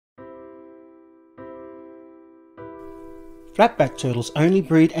Flatback turtles only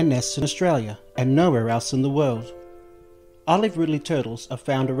breed and nest in Australia and nowhere else in the world. Olive Ridley turtles are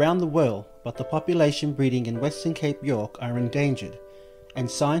found around the world, but the population breeding in Western Cape York are endangered, and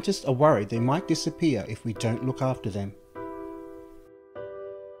scientists are worried they might disappear if we don't look after them.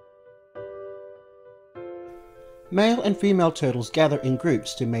 Male and female turtles gather in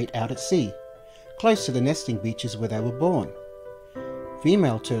groups to mate out at sea, close to the nesting beaches where they were born.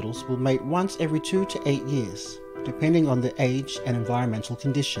 Female turtles will mate once every 2 to 8 years, depending on their age and environmental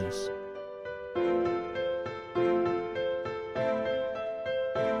conditions.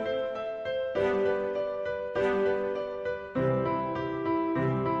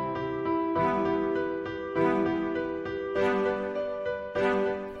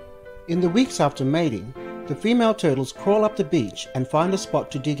 In the weeks after mating, the female turtles crawl up the beach and find a spot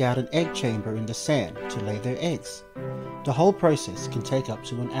to dig out an egg chamber in the sand to lay their eggs. The whole process can take up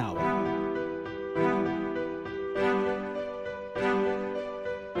to an hour.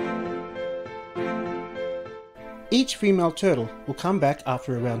 Each female turtle will come back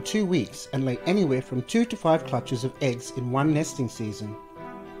after around 2 weeks and lay anywhere from 2 to 5 clutches of eggs in one nesting season.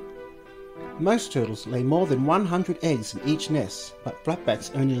 Most turtles lay more than 100 eggs in each nest, but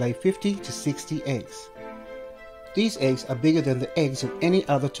flatbacks only lay 50 to 60 eggs. These eggs are bigger than the eggs of any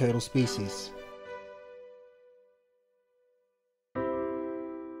other turtle species.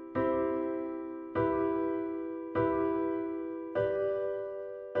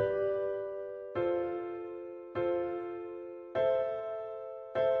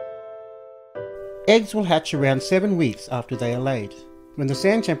 Eggs will hatch around 7 weeks after they are laid. When the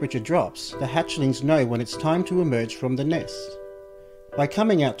sand temperature drops, the hatchlings know when it's time to emerge from the nest. By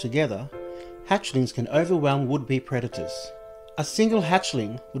coming out together, hatchlings can overwhelm would-be predators. A single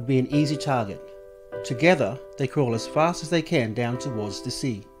hatchling would be an easy target. Together, they crawl as fast as they can down towards the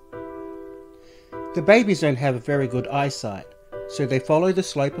sea. The babies don't have very good eyesight, so they follow the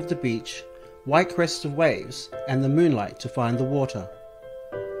slope of the beach, white crests of waves, and the moonlight to find the water.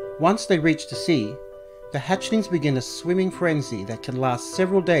 Once they reach the sea, the hatchlings begin a swimming frenzy that can last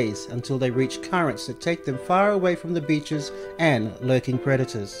several days until they reach currents that take them far away from the beaches and lurking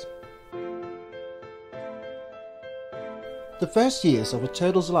predators. The first years of a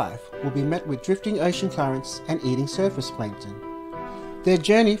turtle's life will be met with drifting ocean currents and eating surface plankton. Their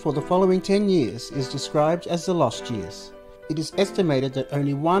journey for the following 10 years is described as the lost years. It is estimated that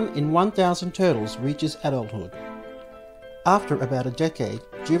only 1 in 1,000 turtles reaches adulthood. After about a decade,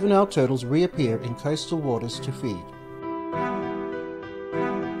 juvenile turtles reappear in coastal waters to feed.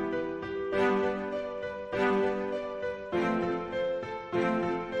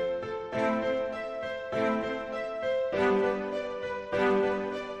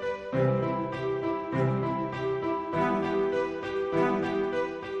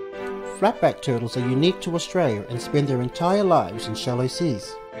 Flatback turtles are unique to Australia and spend their entire lives in shallow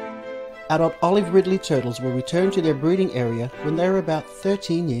seas. Adult Olive Ridley turtles will return to their breeding area when they are about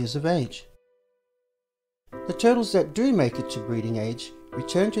 13 years of age. The turtles that do make it to breeding age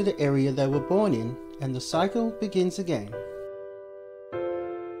return to the area they were born in, and the cycle begins again.